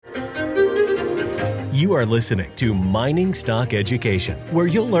You are listening to Mining Stock Education, where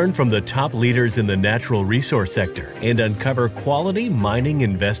you'll learn from the top leaders in the natural resource sector and uncover quality mining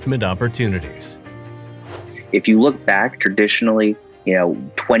investment opportunities. If you look back traditionally,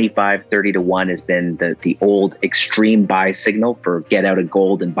 25, 30 to 1 has been the old extreme buy signal for get out of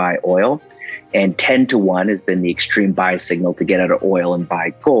gold and buy oil. And 10 to 1 has been the extreme buy signal to get out of oil and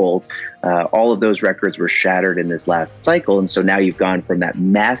buy gold. All of those records were shattered in this last cycle. And so now you've gone from that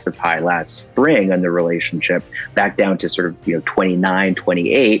massive high last spring on the relationship back down to sort of 29,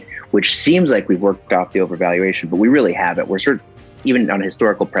 28, which seems like we've worked off the overvaluation, but we really haven't. We're sort of, even on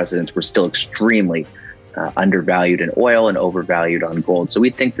historical precedents, we're still extremely undervalued in oil and overvalued on gold. So we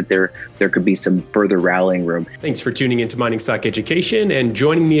think that there could be some further rallying room. Thanks for tuning into Mining Stock Education. And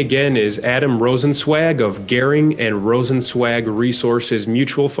joining me again is Adam Rosenswag of Gehring and Rosenswag Resources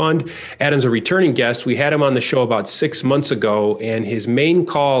Mutual Fund. Adam's a returning guest. We had him on the show about 6 months ago, and his main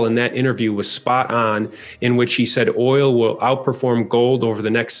call in that interview was spot on, in which he said oil will outperform gold over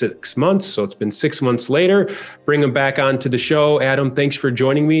the next 6 months. So it's been 6 months later. Bring him back on to the show. Adam, thanks for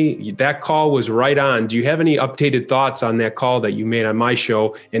joining me. That call was right on. Do you have any updated thoughts on that call that you made on my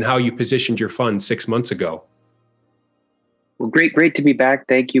show and how you positioned your fund 6 months ago? Well, great to be back.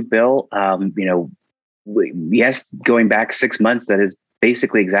 Thank you, Bill. Yes, going back 6 months, that is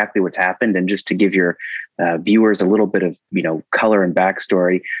basically exactly what's happened. And just to give your viewers a little bit of color and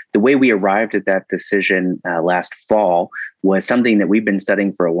backstory, the way we arrived at that decision last fall was something that we've been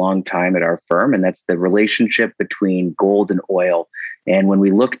studying for a long time at our firm, and that's the relationship between gold and oil. And when we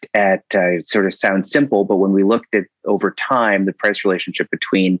looked at, it sort of sounds simple, but when we looked at over time, the price relationship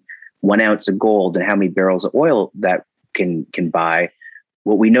between 1 ounce of gold and how many barrels of oil that can buy,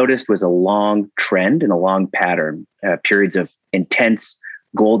 what we noticed was a long trend and a long pattern, periods of intense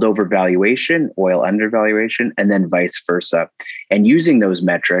gold overvaluation, oil undervaluation, and then vice versa. And using those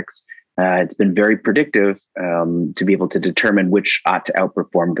metrics, it's been very predictive to be able to determine which ought to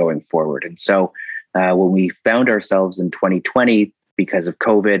outperform going forward. And so when we found ourselves in 2020, because of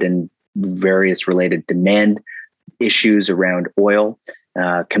COVID and various related demand issues around oil,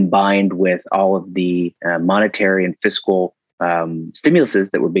 combined with all of the monetary and fiscal stimuluses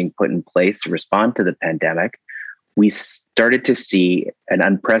that were being put in place to respond to the pandemic, we started to see an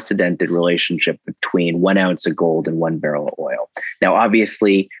unprecedented relationship between 1 ounce of gold and 1 barrel of oil. Now,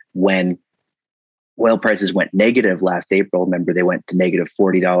 obviously, when oil prices went negative last April, remember they went to negative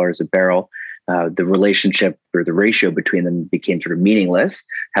 $40 a barrel, the relationship or the ratio between them became sort of meaningless.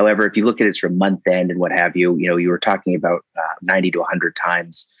 However, if you look at it from month end and what have you, you were talking about 90 to 100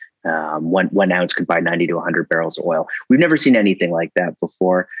 times one ounce could buy 90 to 100 barrels of oil. We've never seen anything like that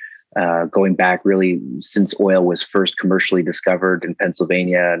before, going back really since oil was first commercially discovered in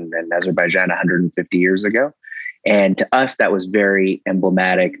Pennsylvania and Azerbaijan 150 years ago. And to us, that was very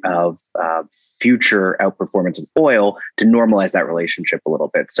emblematic of future outperformance of oil to normalize that relationship a little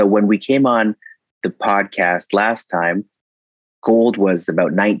bit. So when we came on the podcast last time, gold was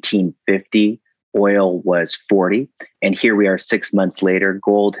about 1950, oil was 40. And here we are 6 months later,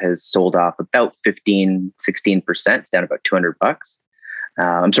 gold has sold off about 15, 16%. It's down about $200.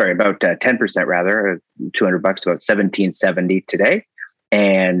 I'm sorry, about 10% rather, $200 to about 1770 today.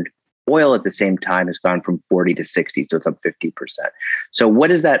 And oil at the same time has gone from 40 to 60, so it's up 50%. So what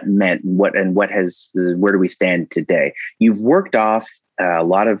has that meant? Where do we stand today? You've worked off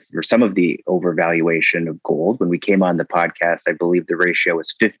some of the overvaluation of gold. When we came on the podcast, I believe the ratio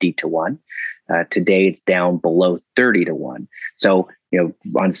was 50 to 1. Today it's down below 30 to 1. So,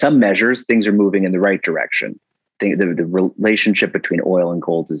 on some measures, things are moving in the right direction. The relationship between oil and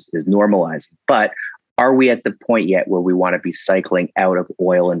gold is normalizing, but are we at the point yet where we want to be cycling out of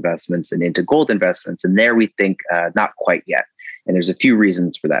oil investments and into gold investments? And there we think not quite yet. And there's a few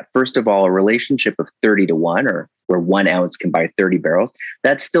reasons for that. First of all, a relationship of 30 to 1, or where 1 ounce can buy 30 barrels,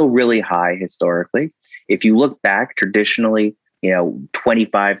 that's still really high historically. If you look back traditionally,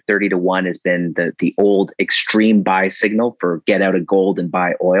 25, 30 to 1 has been the old extreme buy signal for get out of gold and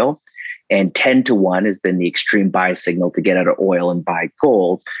buy oil. And 10 to 1 has been the extreme buy signal to get out of oil and buy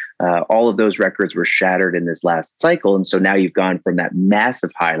gold. All of those records were shattered in this last cycle. And so now you've gone from that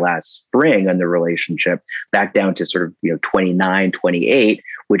massive high last spring on the relationship back down to sort of 29, 28,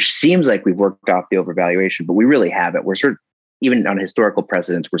 which seems like we've worked off the overvaluation, but we really haven't. We're sort of, even on historical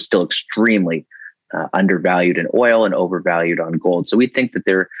precedents, we're still extremely undervalued in oil and overvalued on gold. So we think that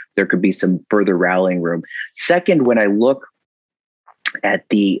there could be some further rallying room. Second, when I look at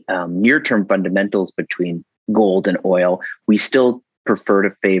the near-term fundamentals between gold and oil, we still prefer to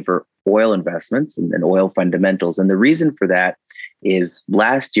favor oil investments and oil fundamentals. And the reason for that is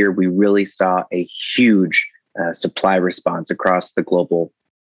last year, we really saw a huge supply response across the global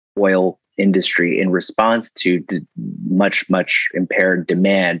oil industry in response to much impaired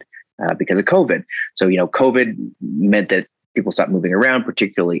demand because of COVID. So, COVID meant that people stopped moving around,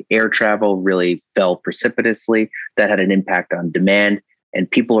 particularly air travel really fell precipitously. That had an impact on demand. And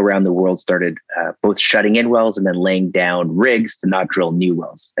people around the world started both shutting in wells and then laying down rigs to not drill new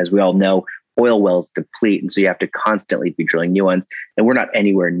wells. As we all know, oil wells deplete. And so you have to constantly be drilling new ones. And we're not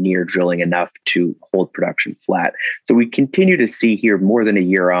anywhere near drilling enough to hold production flat. So we continue to see here more than a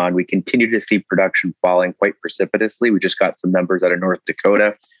year on, we continue to see production falling quite precipitously. We just got some numbers out of North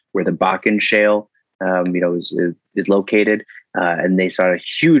Dakota where the Bakken Shale is located. And they saw a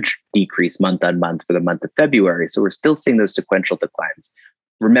huge decrease month on month for the month of February. So we're still seeing those sequential declines.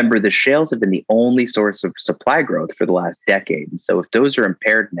 Remember, the shales have been the only source of supply growth for the last decade. And so if those are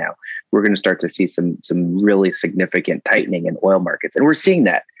impaired now, we're going to start to see some really significant tightening in oil markets. And we're seeing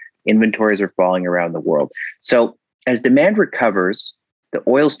that. Inventories are falling around the world. So as demand recovers, the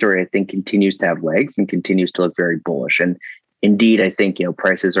oil story, I think, continues to have legs and continues to look very bullish. And indeed, I think,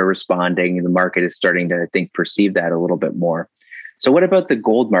 prices are responding and the market is starting to, I think, perceive that a little bit more. So what about the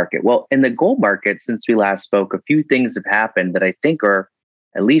gold market? Well, in the gold market, since we last spoke, a few things have happened that I think are,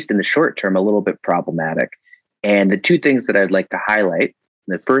 at least in the short term, a little bit problematic. And the two things that I'd like to highlight,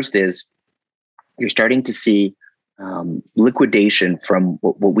 the first is you're starting to see liquidation from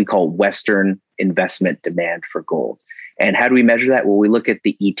what we call Western investment demand for gold. And how do we measure that? Well, we look at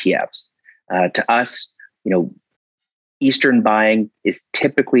the ETFs. To us, Eastern buying is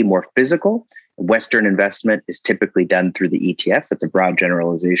typically more physical. Western investment is typically done through the ETFs. That's a broad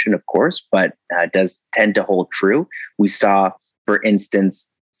generalization, of course, but does tend to hold true. We saw, for instance,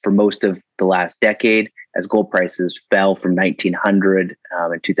 for most of the last decade, as gold prices fell from 1900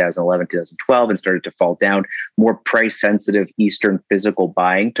 in 2011, 2012, and started to fall down, more price-sensitive Eastern physical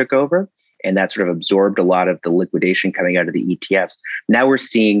buying took over, and that sort of absorbed a lot of the liquidation coming out of the ETFs. Now we're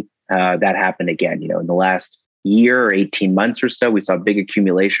seeing that happen again. In the last year or 18 months or so, we saw big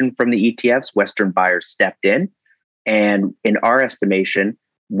accumulation from the ETFs. Western buyers stepped in, and in our estimation,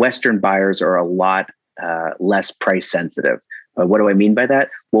 Western buyers are a lot less price-sensitive. What do I mean by that?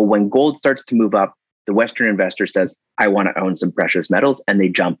 Well, when gold starts to move up, the Western investor says, I want to own some precious metals, and they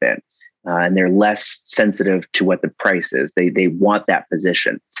jump in. And they're less sensitive to what the price is. They want that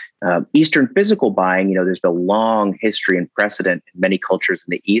position. Eastern physical buying, there's a long history and precedent in many cultures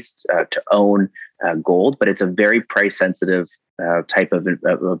in the East to own gold, but it's a very price-sensitive type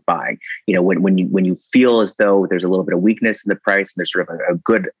of buying. When you feel as though there's a little bit of weakness in the price and there's sort of a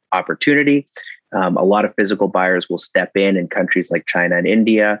good opportunity, a lot of physical buyers will step in countries like China and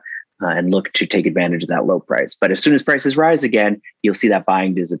India and look to take advantage of that low price. But as soon as prices rise again, you'll see that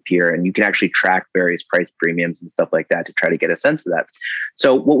buying disappear, and you can actually track various price premiums and stuff like that to try to get a sense of that.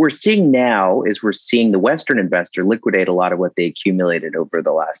 So what we're seeing now is we're seeing the Western investor liquidate a lot of what they accumulated over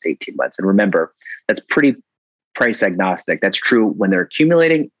the last 18 months. And remember, that's pretty price agnostic. That's true when they're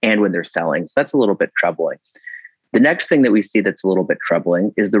accumulating and when they're selling. So that's a little bit troubling. The next thing that we see that's a little bit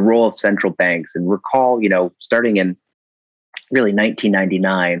troubling is the role of central banks. And recall, starting in really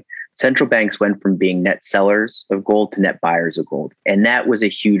 1999, central banks went from being net sellers of gold to net buyers of gold. And that was a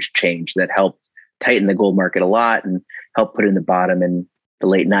huge change that helped tighten the gold market a lot and helped put in the bottom in the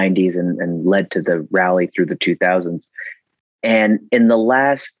late 90s and led to the rally through the 2000s. And in the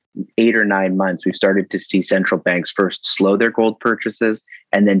last 8 or 9 months, we've started to see central banks first slow their gold purchases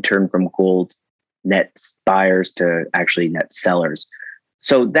and then turn from gold net buyers to actually net sellers.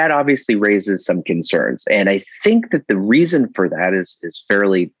 So that obviously raises some concerns. And I think that the reason for that is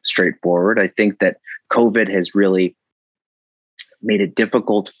fairly straightforward. I think that COVID has really made it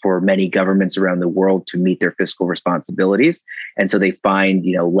difficult for many governments around the world to meet their fiscal responsibilities. And so they find,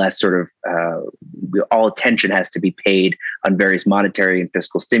 less sort of, all attention has to be paid on various monetary and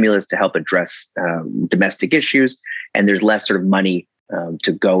fiscal stimulus to help address domestic issues. And there's less sort of money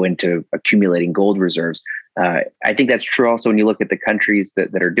to go into accumulating gold reserves. I think that's true also when you look at the countries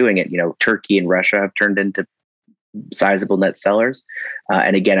that are doing it. Turkey and Russia have turned into sizable net sellers.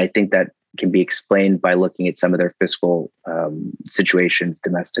 And again, I think that can be explained by looking at some of their fiscal situations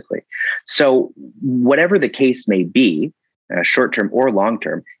domestically. So whatever the case may be, short-term or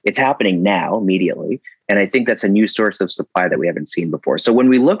long-term, it's happening now immediately. And I think that's a new source of supply that we haven't seen before. So when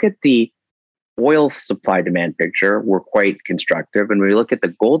we look at the oil supply demand picture, we're quite constructive. And when we look at the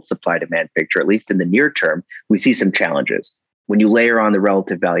gold supply demand picture, at least in the near term, we see some challenges. When you layer on the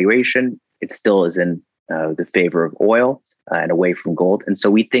relative valuation, it still is in the favor of oil and away from gold. And so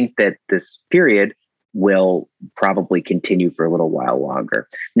we think that this period will probably continue for a little while longer.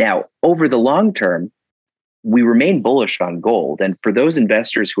 Now, over the long term, we remain bullish on gold. And for those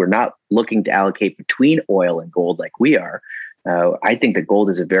investors who are not looking to allocate between oil and gold like we are, I think that gold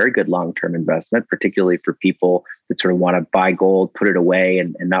is a very good long-term investment, particularly for people that sort of want to buy gold, put it away,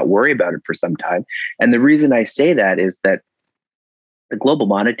 and not worry about it for some time. And the reason I say that is that the global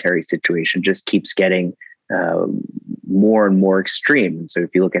monetary situation just keeps getting more and more extreme. And so if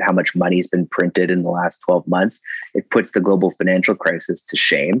you look at how much money has been printed in the last 12 months, it puts the global financial crisis to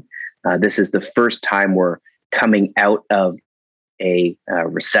shame. This is the first time we're coming out of a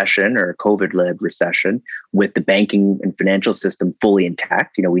recession or a COVID-led recession with the banking and financial system fully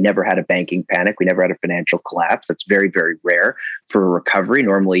intact. We never had a banking panic. We never had a financial collapse. That's very, very rare for a recovery.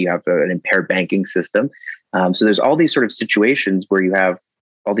 Normally you have an impaired banking system. So there's all these sort of situations where you have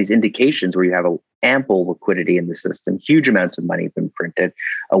all these indications where you have ample liquidity in the system, huge amounts of money have been printed,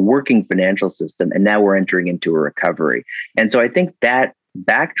 a working financial system, and now we're entering into a recovery. And so I think that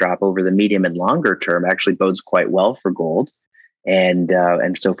backdrop over the medium and longer term actually bodes quite well for gold. And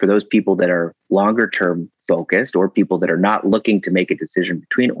so for those people that are longer term focused or people that are not looking to make a decision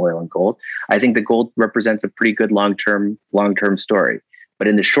between oil and gold, I think the gold represents a pretty good long-term story. But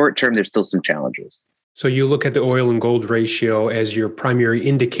in the short term, there's still some challenges. So you look at the oil and gold ratio as your primary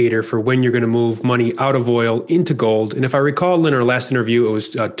indicator for when you're going to move money out of oil into gold. And if I recall in our last interview, it was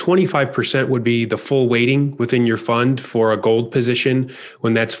 25% would be the full weighting within your fund for a gold position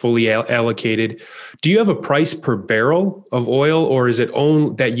when that's fully allocated. Do you have a price per barrel of oil, or is it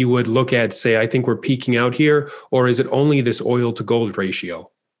only that you would look at, say, I think we're peaking out here, or is it only this oil to gold ratio?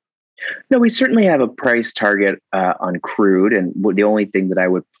 No, we certainly have a price target on crude, and the only thing that I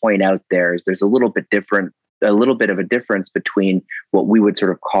would point out there is there's a little bit of a difference between what we would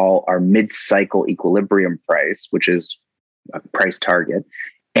sort of call our mid-cycle equilibrium price, which is a price target,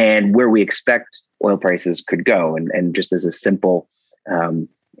 and where we expect oil prices could go. And just as a simple,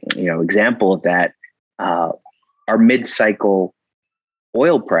 example of that, our mid-cycle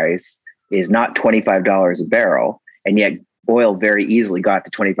oil price is not $25 a barrel, and yet oil very easily got to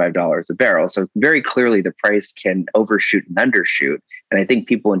 $25 a barrel. So very clearly the price can overshoot and undershoot. And I think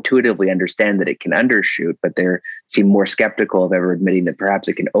people intuitively understand that it can undershoot, but they seem more skeptical of ever admitting that perhaps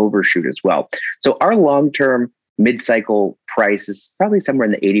it can overshoot as well. So our long-term mid-cycle price is probably somewhere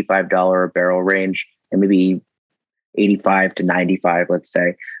in the $85 a barrel range, and maybe 85 to 95, let's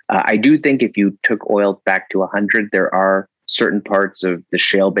say. I do think if you took oil back to 100, there are certain parts of the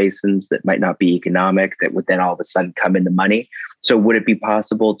shale basins that might not be economic that would then all of a sudden come in the money. So would it be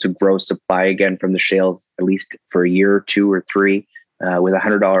possible to grow supply again from the shales, at least for a year or two or three, with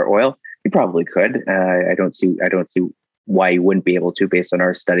 $100 oil? You probably could. I don't see why you wouldn't be able to based on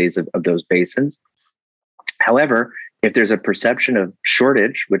our studies of those basins. However, if there's a perception of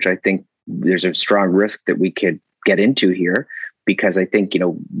shortage, which I think there's a strong risk that we could get into here, because I think,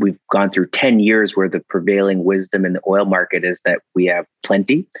 we've gone through 10 years where the prevailing wisdom in the oil market is that we have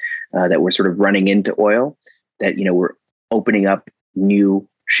plenty, that we're sort of running into oil, that, we're opening up new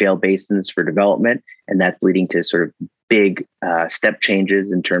shale basins for development, and that's leading to sort of big step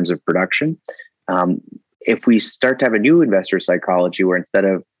changes in terms of production. If we start to have a new investor psychology where instead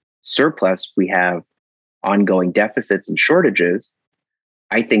of surplus, we have ongoing deficits and shortages,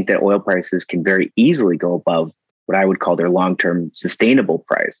 I think that oil prices can very easily go above what I would call their long-term sustainable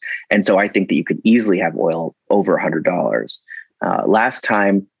price. And so I think that you could easily have oil over $100. Last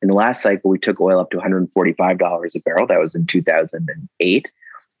time, in the last cycle, we took oil up to $145 a barrel. That was in 2008.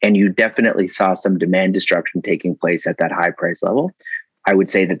 And you definitely saw some demand destruction taking place at that high price level. I would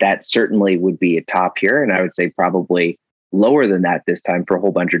say that certainly would be a top here. And I would say probably lower than that this time for a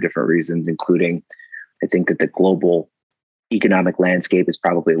whole bunch of different reasons, including I think that the global economic landscape is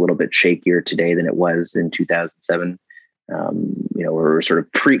probably a little bit shakier today than it was in 2007. We're sort of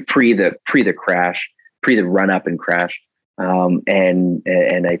pre the crash, pre the run up and crash,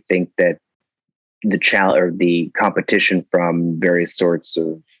 and I think that the challenge or the competition from various sorts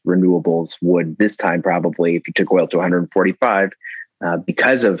of renewables would this time probably, if you took oil to 145.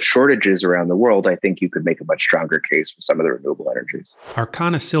 Because of shortages around the world, I think you could make a much stronger case for some of the renewable energies.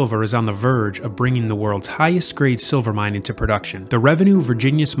 Arcana Silver is on the verge of bringing the world's highest grade silver mine into production. The Revenue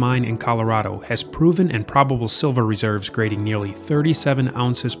Virginius mine in Colorado has proven and probable silver reserves grading nearly 37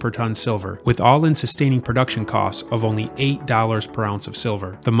 ounces per ton silver, with all-in sustaining production costs of only $8 per ounce of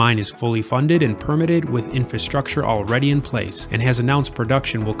silver. The mine is fully funded and permitted with infrastructure already in place, and has announced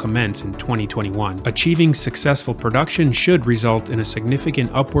production will commence in 2021. Achieving successful production should result in a significant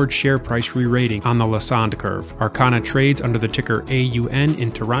upward share price re-rating on the Lassonde curve. Arcana trades under the ticker AUN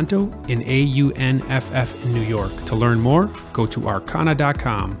in Toronto and AUNFF in New York. To learn more, go to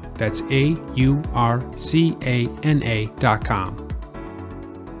arcana.com. That's AURCANA.com.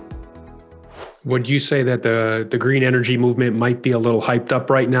 Would you say that the green energy movement might be a little hyped up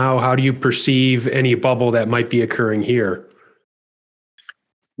right now? How do you perceive any bubble that might be occurring here?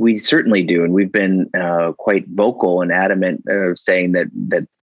 We certainly do. And we've been quite vocal and adamant saying that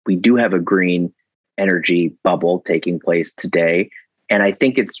we do have a green energy bubble taking place today. And I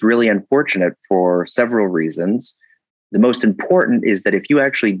think it's really unfortunate for several reasons. The most important is that if you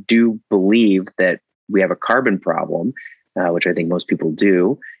actually do believe that we have a carbon problem, which I think most people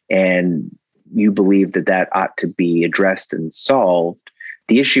do, and you believe that that ought to be addressed and solved,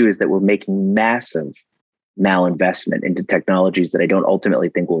 the issue is that we're making massive malinvestment into technologies that I don't ultimately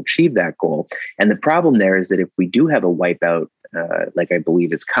think will achieve that goal. And the problem there is that if we do have a wipeout, like I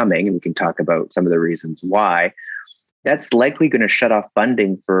believe is coming, and we can talk about some of the reasons why, that's likely going to shut off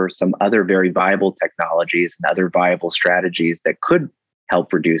funding for some other very viable technologies and other viable strategies that could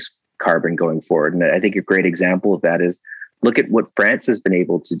help reduce carbon going forward. And I think a great example of that is look at what France has been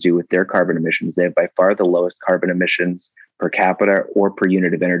able to do with their carbon emissions. They have by far the lowest carbon emissions per capita or per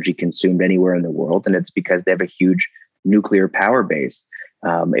unit of energy consumed anywhere in the world. And it's because they have a huge nuclear power base.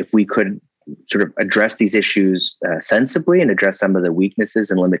 If we could sort of address these issues sensibly and address some of the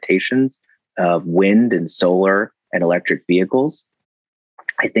weaknesses and limitations of wind and solar and electric vehicles,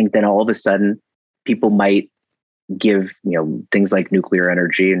 I think then all of a sudden people might give things like nuclear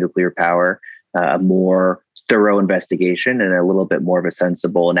energy and nuclear power a more thorough investigation and a little bit more of a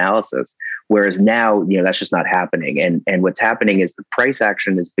sensible analysis. Whereas now, that's just not happening. And what's happening is the price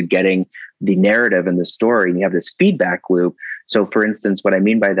action is begetting the narrative and the story, and you have this feedback loop. So for instance, what I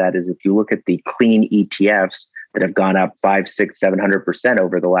mean by that is if you look at the clean ETFs that have gone up 500, 600, 700%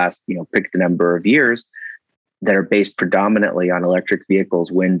 over the last, pick the number of years, that are based predominantly on electric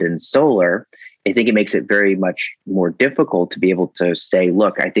vehicles, wind and solar, I think it makes it very much more difficult to be able to say,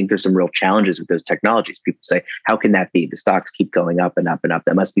 look, I think there's some real challenges with those technologies. People say, how can that be? The stocks keep going up and up and up.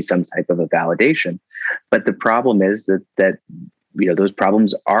 That must be some type of a validation. But the problem is that those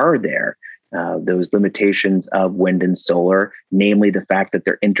problems are there. Those limitations of wind and solar, namely the fact that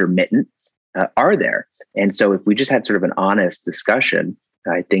they're intermittent, are there. And so if we just had sort of an honest discussion,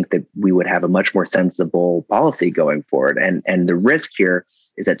 I think that we would have a much more sensible policy going forward. And the risk here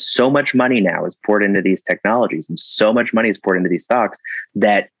is that so much money now is poured into these technologies and so much money is poured into these stocks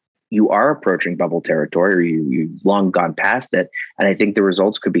that you are approaching bubble territory, or you've long gone past it. And I think the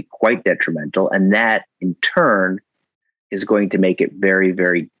results could be quite detrimental. And that in turn is going to make it very,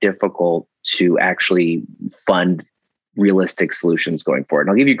 very difficult to actually fund realistic solutions going forward. And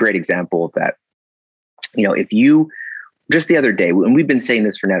I'll give you a great example of that. If you just the other day, and we've been saying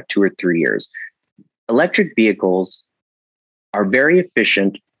this for now 2 or 3 years, electric vehicles are very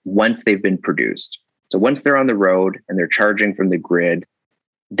efficient once they've been produced. So once they're on the road and they're charging from the grid,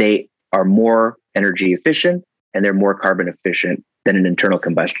 they are more energy efficient and they're more carbon efficient than an internal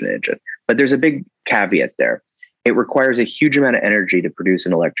combustion engine. But there's a big caveat there. It requires a huge amount of energy to produce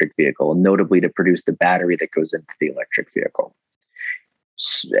an electric vehicle, and notably to produce the battery that goes into the electric vehicle.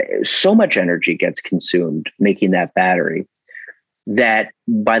 So much energy gets consumed making that battery that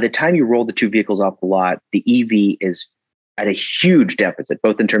by the time you roll the two vehicles off the lot, the EV is at a huge deficit,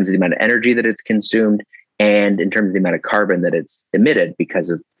 both in terms of the amount of energy that it's consumed and in terms of the amount of carbon that it's emitted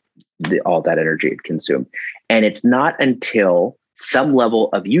because of all that energy it consumed. And it's not until some level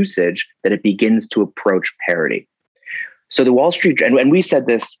of usage that it begins to approach parity. So the Wall Street, and we said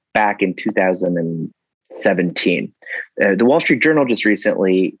this back in 2017, the Wall Street Journal just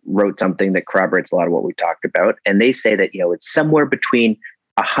recently wrote something that corroborates a lot of what we talked about. And they say that, it's somewhere between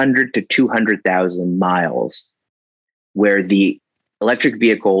 100 to 200,000 miles where the electric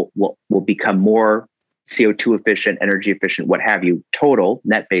vehicle will become more CO2 efficient, energy efficient, what have you, total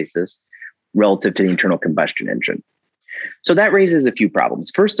net basis relative to the internal combustion engine. So that raises a few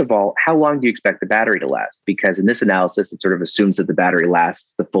problems. First of all, how long do you expect the battery to last? Because in this analysis, it sort of assumes that the battery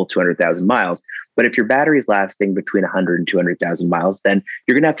lasts the full 200,000 miles. But if your battery is lasting between 100 and 200,000 miles, then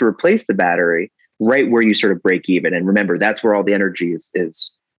you're going to have to replace the battery right where you sort of break even. And remember, that's where all the energy is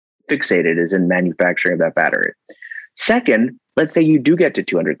fixated, is in manufacturing of that battery. Second, let's say you do get to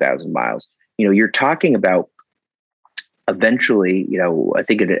 200,000 miles. You're talking about eventually, I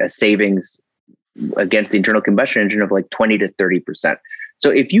think a savings against the internal combustion engine of like 20 to 30%. So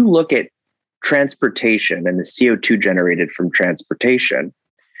if you look at transportation and the CO2 generated from transportation,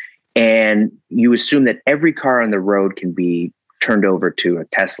 and you assume that every car on the road can be turned over to a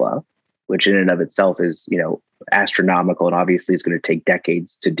Tesla, which in and of itself is, astronomical, and obviously is going to take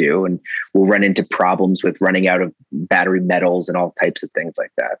decades to do, and we'll run into problems with running out of battery metals and all types of things like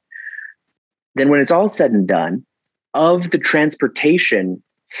that. Then when it's all said and done, of the transportation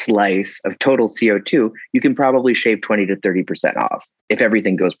slice of total CO2, you can probably shave 20 to 30% off if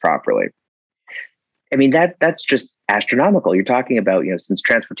everything goes properly. I mean, that's just astronomical. You're talking about, since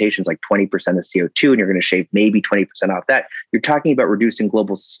transportation is like 20% of CO2 and you're going to shave maybe 20% off that, you're talking about reducing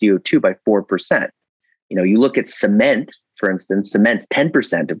global CO2 by 4%. You look at cement, for instance, cement's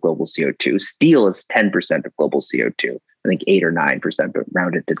 10% of global CO2. Steel is 10% of global CO2. I think 8 or 9%, but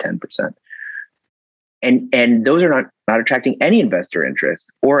round it to 10%. And those are not attracting any investor interest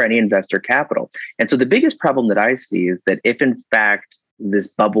or any investor capital. And so the biggest problem that I see is that if in fact this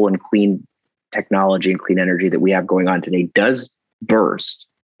bubble in clean technology and clean energy that we have going on today does burst,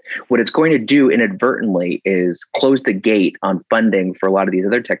 what it's going to do inadvertently is close the gate on funding for a lot of these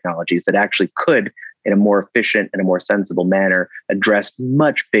other technologies that actually could, in a more efficient and a more sensible manner, address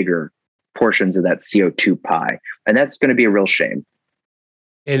much bigger portions of that CO2 pie. And that's going to be a real shame.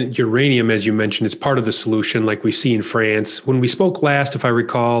 And uranium, as you mentioned, is part of the solution, like we see in France. When we spoke last, if I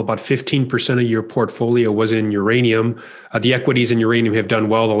recall, about 15% of your portfolio was in uranium. The equities in uranium have done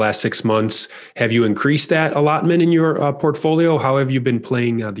well the last 6 months. Have you increased that allotment in your portfolio? How have you been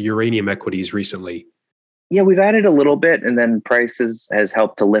playing the uranium equities recently? Yeah, we've added a little bit, and then prices has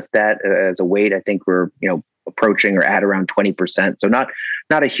helped to lift that as a weight. I think we're approaching or at around 20%. So not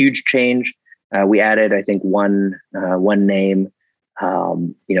a huge change. We added, I think, one name.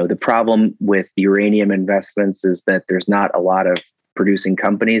 The problem with uranium investments is that there's not a lot of producing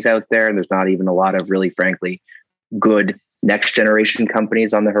companies out there, and there's not even a lot of really, frankly, good next generation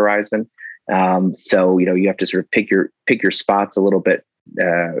companies on the horizon. So you have to sort of pick your spots a little bit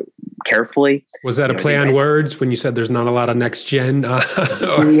carefully. Was that a play on words when you said there's not a lot of next gen?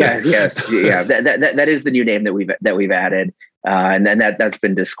 Yes. Yeah. That is the new name that we've added. And then that's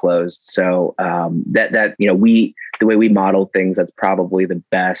been disclosed. So the way we model things, that's probably the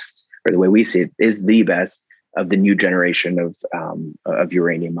best, or the way we see it is the best of the new generation of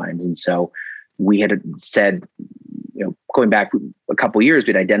uranium mines. And so we had said, going back a couple of years,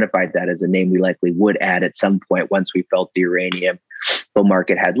 we'd identified that as a name we likely would add at some point once we felt the uranium bull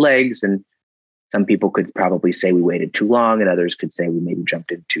market had legs. And some people could probably say we waited too long, and others could say we maybe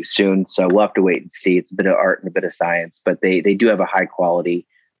jumped in too soon. So we'll have to wait and see. It's a bit of art and a bit of science, but they do have a high quality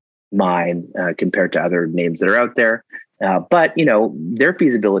mine compared to other names that are out there. But their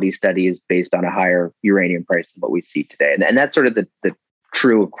feasibility study is based on a higher uranium price than what we see today, and that's sort of the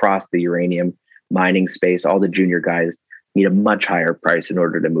true across the uranium mining space. All the junior guys need a much higher price in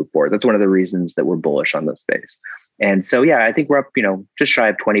order to move forward. That's one of the reasons that we're bullish on this space. And so, yeah, I think we're up, just shy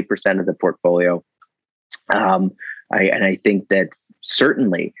of 20% of the portfolio. I think that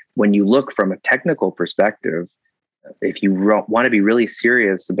certainly when you look from a technical perspective, if you want to be really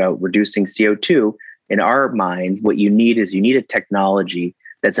serious about reducing CO2, in our mind, what you need a technology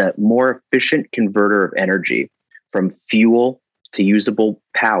that's a more efficient converter of energy from fuel to usable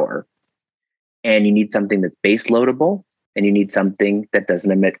power. And you need something that's base loadable, and you need something that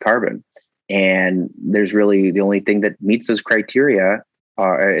doesn't emit carbon. And there's really the only thing that meets those criteria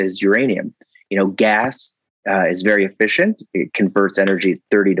is uranium. Gas is very efficient. It converts energy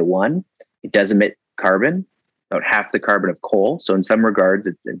 30 to 1. It does emit carbon, about half the carbon of coal. So in some regards,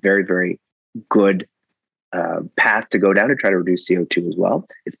 it's a very, very good path to go down to try to reduce CO2 as well.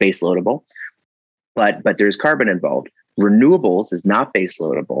 It's base loadable, but there's carbon involved. Renewables is not base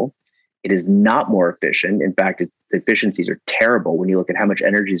loadable. It is not more efficient. In fact, the efficiencies are terrible when you look at how much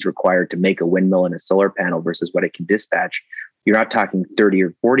energy is required to make a windmill and a solar panel versus what it can dispatch. You're not talking 30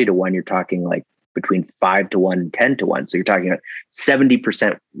 or 40 to 1. You're talking like between 5 to 1 and 10 to 1. So you're talking about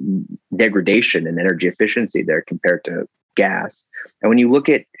 70% degradation in energy efficiency there compared to gas. And when you look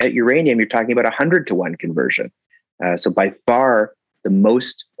at uranium, you're talking about 100 to 1 conversion. So by far the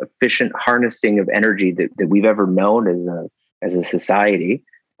most efficient harnessing of energy that we've ever known as a society.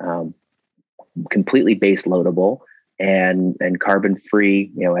 Completely base loadable and carbon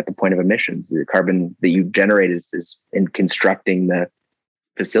free, at the point of emissions. The carbon that you generate is in constructing the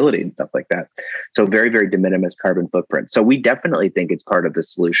facility and stuff like that. So very, very de minimis carbon footprint. So we definitely think it's part of the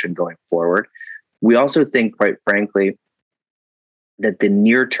solution going forward. We also think, quite frankly, that the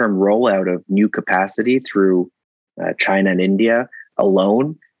near-term rollout of new capacity through China and India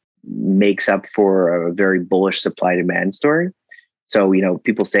alone makes up for a very bullish supply-demand story. So,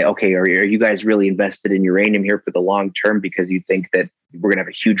 people say, okay, are you guys really invested in uranium here for the long term because you think that we're going to have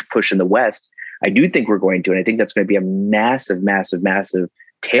a huge push in the West? I do think we're going to, and I think that's going to be a massive, massive, massive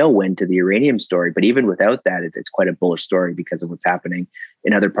tailwind to the uranium story. But even without that, it's quite a bullish story because of what's happening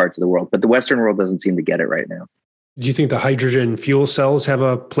in other parts of the world. But the Western world doesn't seem to get it right now. Do you think the hydrogen fuel cells have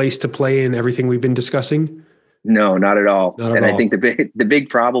a place to play in everything we've been discussing? No, not at all. I think the big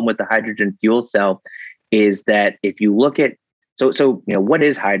problem with the hydrogen fuel cell is that if you look at So, what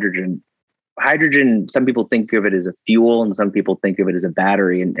is hydrogen? Hydrogen, some people think of it as a fuel and some people think of it as a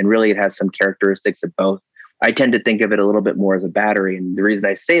battery. And really it has some characteristics of both. I tend to think of it a little bit more as a battery. And the reason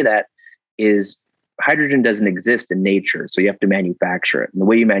I say that is hydrogen doesn't exist in nature. So you have to manufacture it. And the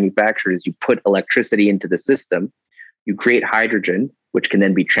way you manufacture it is you put electricity into the system, you create hydrogen, which can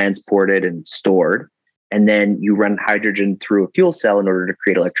then be transported and stored. And then you run hydrogen through a fuel cell in order to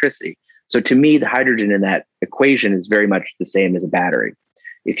create electricity. So to me, the hydrogen in that equation is very much the same as a battery,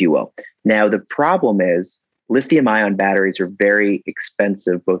 if you will. Now, the problem is lithium ion batteries are very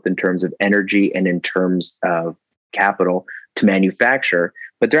expensive, both in terms of energy and in terms of capital to manufacture,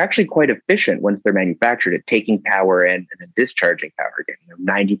 but they're actually quite efficient once they're manufactured at taking power in and then discharging power again,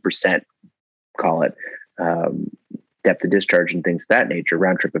 90%, call it, depth of discharge and things of that nature,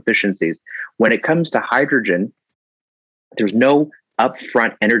 round trip efficiencies. When it comes to hydrogen, there's no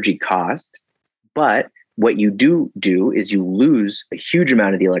upfront energy cost, but what you do is you lose a huge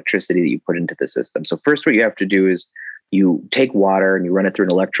amount of the electricity that you put into the system. So first, what you have to do is you take water and you run it through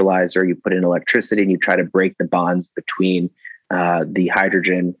an electrolyzer, you put in electricity, and you try to break the bonds between the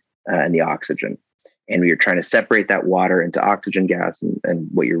hydrogen and the oxygen. And you're trying to separate that water into oxygen gas, and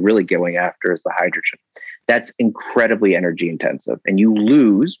what you're really going after is the hydrogen. That's incredibly energy intensive. And you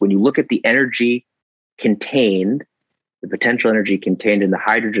lose, when you look at the energy contained, the potential energy contained in the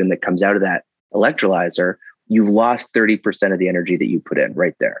hydrogen that comes out of that electrolyzer, you've lost 30% of the energy that you put in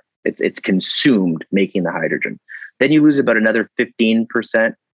right there. It's consumed making the hydrogen. Then you lose about another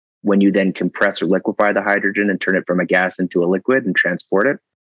 15% when you then compress or liquefy the hydrogen and turn it from a gas into a liquid and transport it.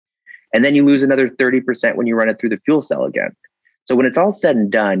 And then you lose another 30% when you run it through the fuel cell again. So when it's all said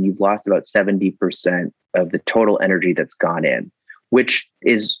and done, you've lost about 70% of the total energy that's gone in, which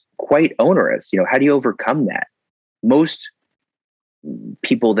is quite onerous. How do you overcome that? Most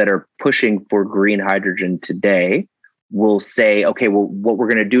people that are pushing for green hydrogen today will say, okay, well, what we're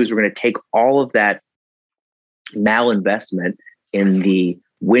going to do is we're going to take all of that malinvestment in the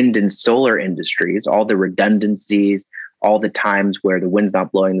wind and solar industries, all the redundancies, all the times where the wind's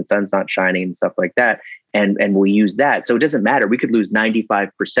not blowing, the sun's not shining and stuff like that. And we'll use that. So it doesn't matter. We could lose 95%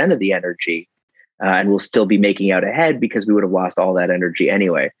 of the energy and we'll still be making out ahead because we would have lost all that energy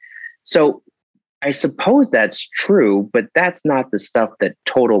anyway. So I suppose that's true, but that's not the stuff that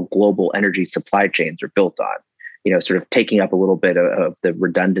total global energy supply chains are built on, sort of taking up a little bit of the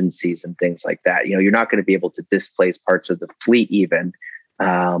redundancies and things like that. You're not going to be able to displace parts of the fleet even,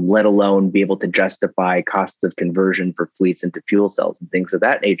 let alone be able to justify costs of conversion for fleets into fuel cells and things of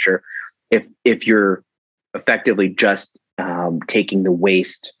that nature if you're effectively just taking the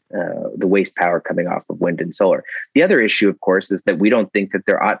waste power coming off of wind and solar. The other issue, of course, is that we don't think that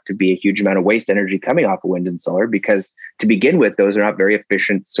there ought to be a huge amount of waste energy coming off of wind and solar because, to begin with, those are not very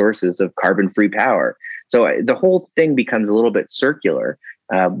efficient sources of carbon-free power. So the whole thing becomes a little bit circular.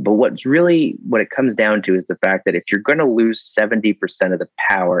 But what it comes down to is the fact that if you're going to lose 70% of the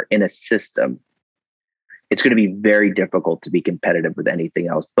power in a system, it's going to be very difficult to be competitive with anything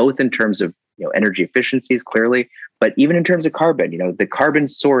else, both in terms of energy efficiencies, clearly, but even in terms of carbon. The carbon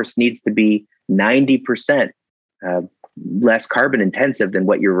source needs to be 90% less carbon intensive than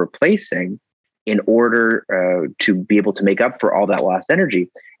what you're replacing in order to be able to make up for all that lost energy.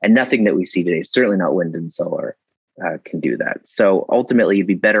 And nothing that we see today, certainly not wind and solar, can do that. So ultimately, you'd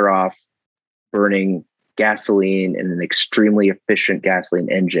be better off burning gasoline in an extremely efficient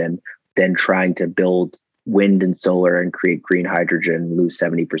gasoline engine than trying to build wind and solar and create green hydrogen, lose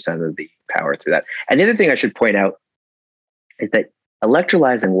 70% of the power through that. And the other thing I should point out is that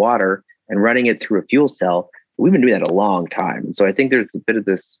electrolyzing water and running it through a fuel cell, we've been doing that a long time. And so I think there's a bit of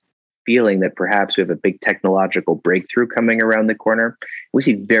this feeling that perhaps we have a big technological breakthrough coming around the corner. We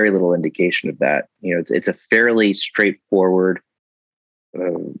see very little indication of that. It's a fairly straightforward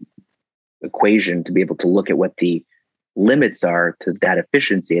equation to be able to look at what the limits are to that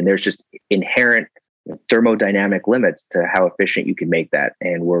efficiency. And there's just inherent thermodynamic limits to how efficient you can make that.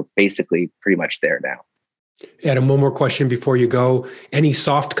 And we're basically pretty much there now. Adam, one more question before you go. Any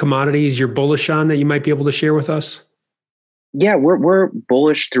soft commodities you're bullish on that you might be able to share with us? Yeah, we're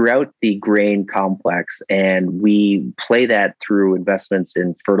bullish throughout the grain complex, and we play that through investments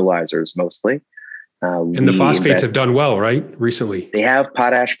in fertilizers mostly. And the phosphates have done well, right? Recently. They have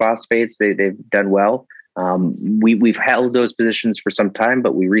potash phosphates. They've done well. We've held those positions for some time,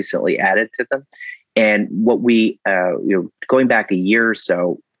 but we recently added to them. And what going back a year or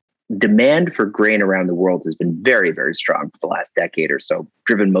so, demand for grain around the world has been very, very strong for the last decade or so,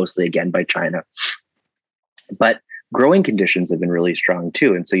 driven mostly again by China. But growing conditions have been really strong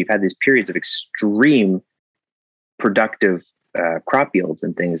too. And so you've had these periods of extreme productive crop yields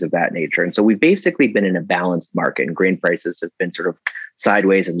and things of that nature. And so we've basically been in a balanced market, and grain prices have been sort of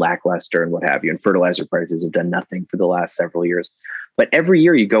sideways and lackluster and what have you. And fertilizer prices have done nothing for the last several years. But every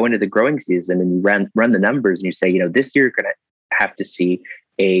year you go into the growing season and you run the numbers and you say, this year you're going to have to see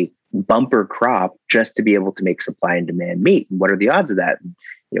a bumper crop just to be able to make supply and demand meet. And what are the odds of that?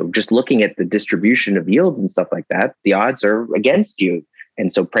 Just looking at the distribution of yields and stuff like that, the odds are against you.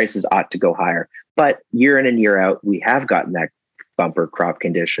 And so prices ought to go higher. But year in and year out, we have gotten that bumper crop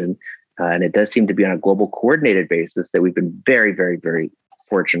condition. And it does seem to be on a global coordinated basis that we've been very, very, very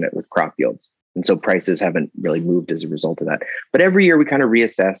fortunate with crop yields. And so prices haven't really moved as a result of that. But every year we kind of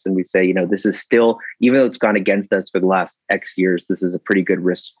reassess and we say, this is still, even though it's gone against us for the last X years, this is a pretty good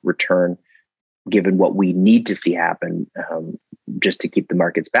risk return given what we need to see happen just to keep the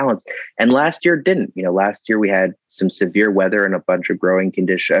markets balanced. And last year didn't. Last year we had some severe weather in a bunch of growing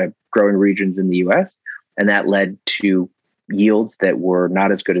regions in the US, and that led to yields that were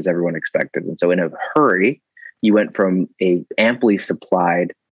not as good as everyone expected. And so in a hurry, you went from a amply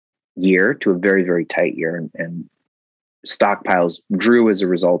supplied year to a very, very tight year, and stockpiles drew as a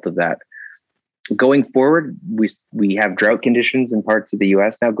result of that. Going forward, we have drought conditions in parts of the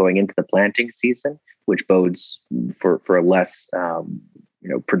U.S. now going into the planting season, which bodes for a less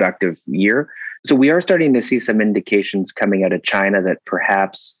productive year. So we are starting to see some indications coming out of China that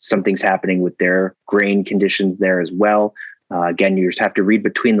perhaps something's happening with their grain conditions there as well. Again, you just have to read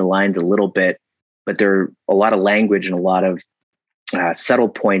between the lines a little bit, but there are a lot of language and a lot of subtle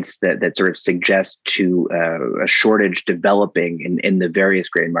points that sort of suggest to a shortage developing in the various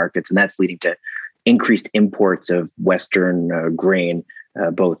grain markets, and that's leading to increased imports of Western grain,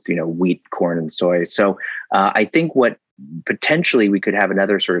 both wheat, corn, and soy. So I think what potentially we could have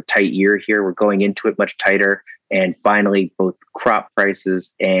another sort of tight year here. We're going into it much tighter, and finally, both crop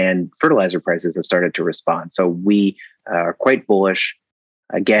prices and fertilizer prices have started to respond. So we are quite bullish.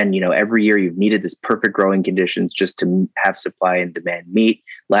 Again, every year you've needed this perfect growing conditions just to have supply and demand meet.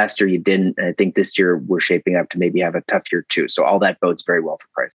 Last year you didn't. And I think this year we're shaping up to maybe have a tough year too. So all that bodes very well for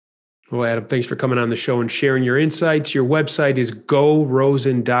price. Well, Adam, thanks for coming on the show and sharing your insights. Your website is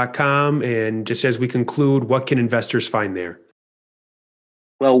gorosen.com. And just as we conclude, what can investors find there?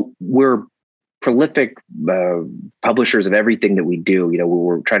 Well, we're prolific publishers of everything that we do.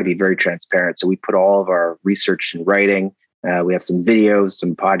 We're trying to be very transparent. So we put all of our research in writing. We have some videos,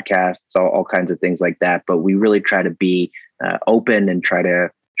 some podcasts, all kinds of things like that. But we really try to be open and try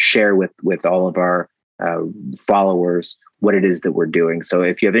to share with all of our followers what it is that we're doing. So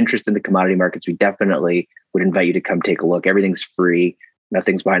if you have interest in the commodity markets, we definitely would invite you to come take a look. Everything's free.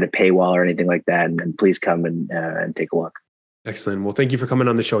 Nothing's behind a paywall or anything like that. And please come and take a look. Excellent. Well, thank you for coming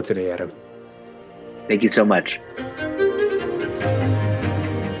on the show today, Adam. Thank you so much.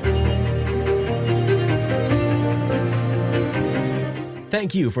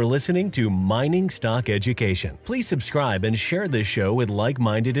 Thank you for listening to Mining Stock Education. Please subscribe and share this show with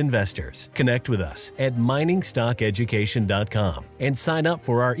like-minded investors. Connect with us at miningstockeducation.com and sign up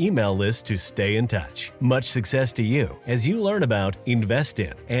for our email list to stay in touch. Much success to you as you learn about, invest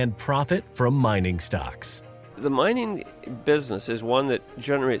in, and profit from mining stocks. The mining business is one that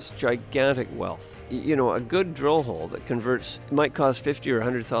generates gigantic wealth. A good drill hole that converts might cost $50,000 or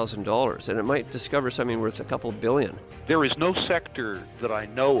 $100,000, and it might discover something worth a couple billion. There is no sector that I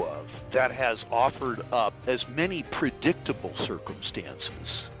know of that has offered up as many predictable circumstances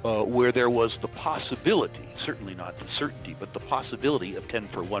where there was the possibility, certainly not the certainty, but the possibility of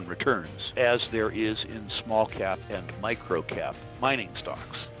 10-for-1 returns, as there is in small cap and micro cap mining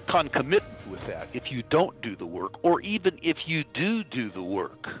stocks. Concomitant with that, if you don't do the work, or even if you do the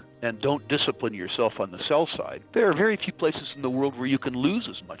work and don't discipline yourself on the sell side, there are very few places in the world where you can lose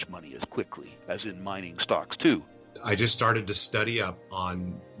as much money as quickly as in mining stocks too. I just started to study up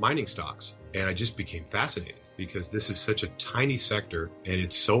on mining stocks, and I just became fascinated because this is such a tiny sector and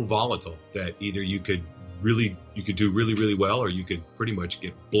it's so volatile that either you could do really, really well, or you could pretty much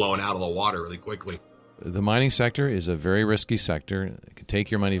get blown out of the water really quickly. The mining sector is a very risky sector. It can take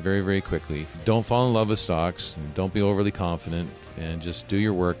your money very, very quickly. Don't fall in love with stocks. Don't be overly confident, and just do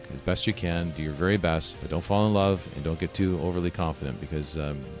your work as best you can. Do your very best, but don't fall in love and don't get too overly confident, because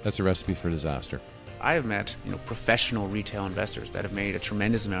that's a recipe for disaster. I have met professional retail investors that have made a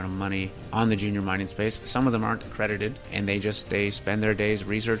tremendous amount of money on the junior mining space. Some of them aren't accredited, and they spend their days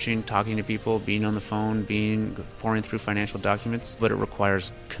researching, talking to people, being on the phone, pouring through financial documents, but it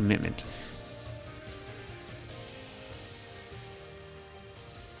requires commitment.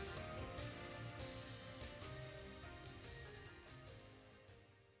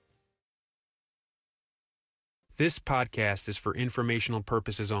 This podcast is for informational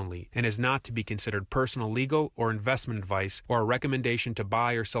purposes only and is not to be considered personal legal or investment advice or a recommendation to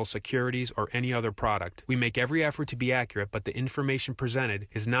buy or sell securities or any other product. We make every effort to be accurate, but the information presented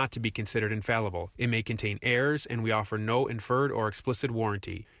is not to be considered infallible. It may contain errors, and we offer no inferred or explicit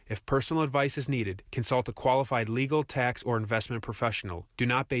warranty. If personal advice is needed, consult a qualified legal, tax, or investment professional. Do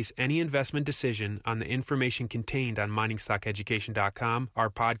not base any investment decision on the information contained on miningstockeducation.com, our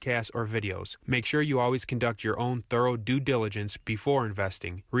podcasts, or videos. Make sure you always conduct your own thorough due diligence before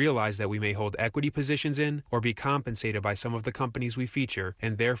investing. Realize that we may hold equity positions in or be compensated by some of the companies we feature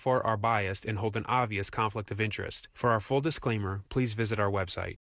and therefore are biased and hold an obvious conflict of interest. For our full disclaimer, please visit our website.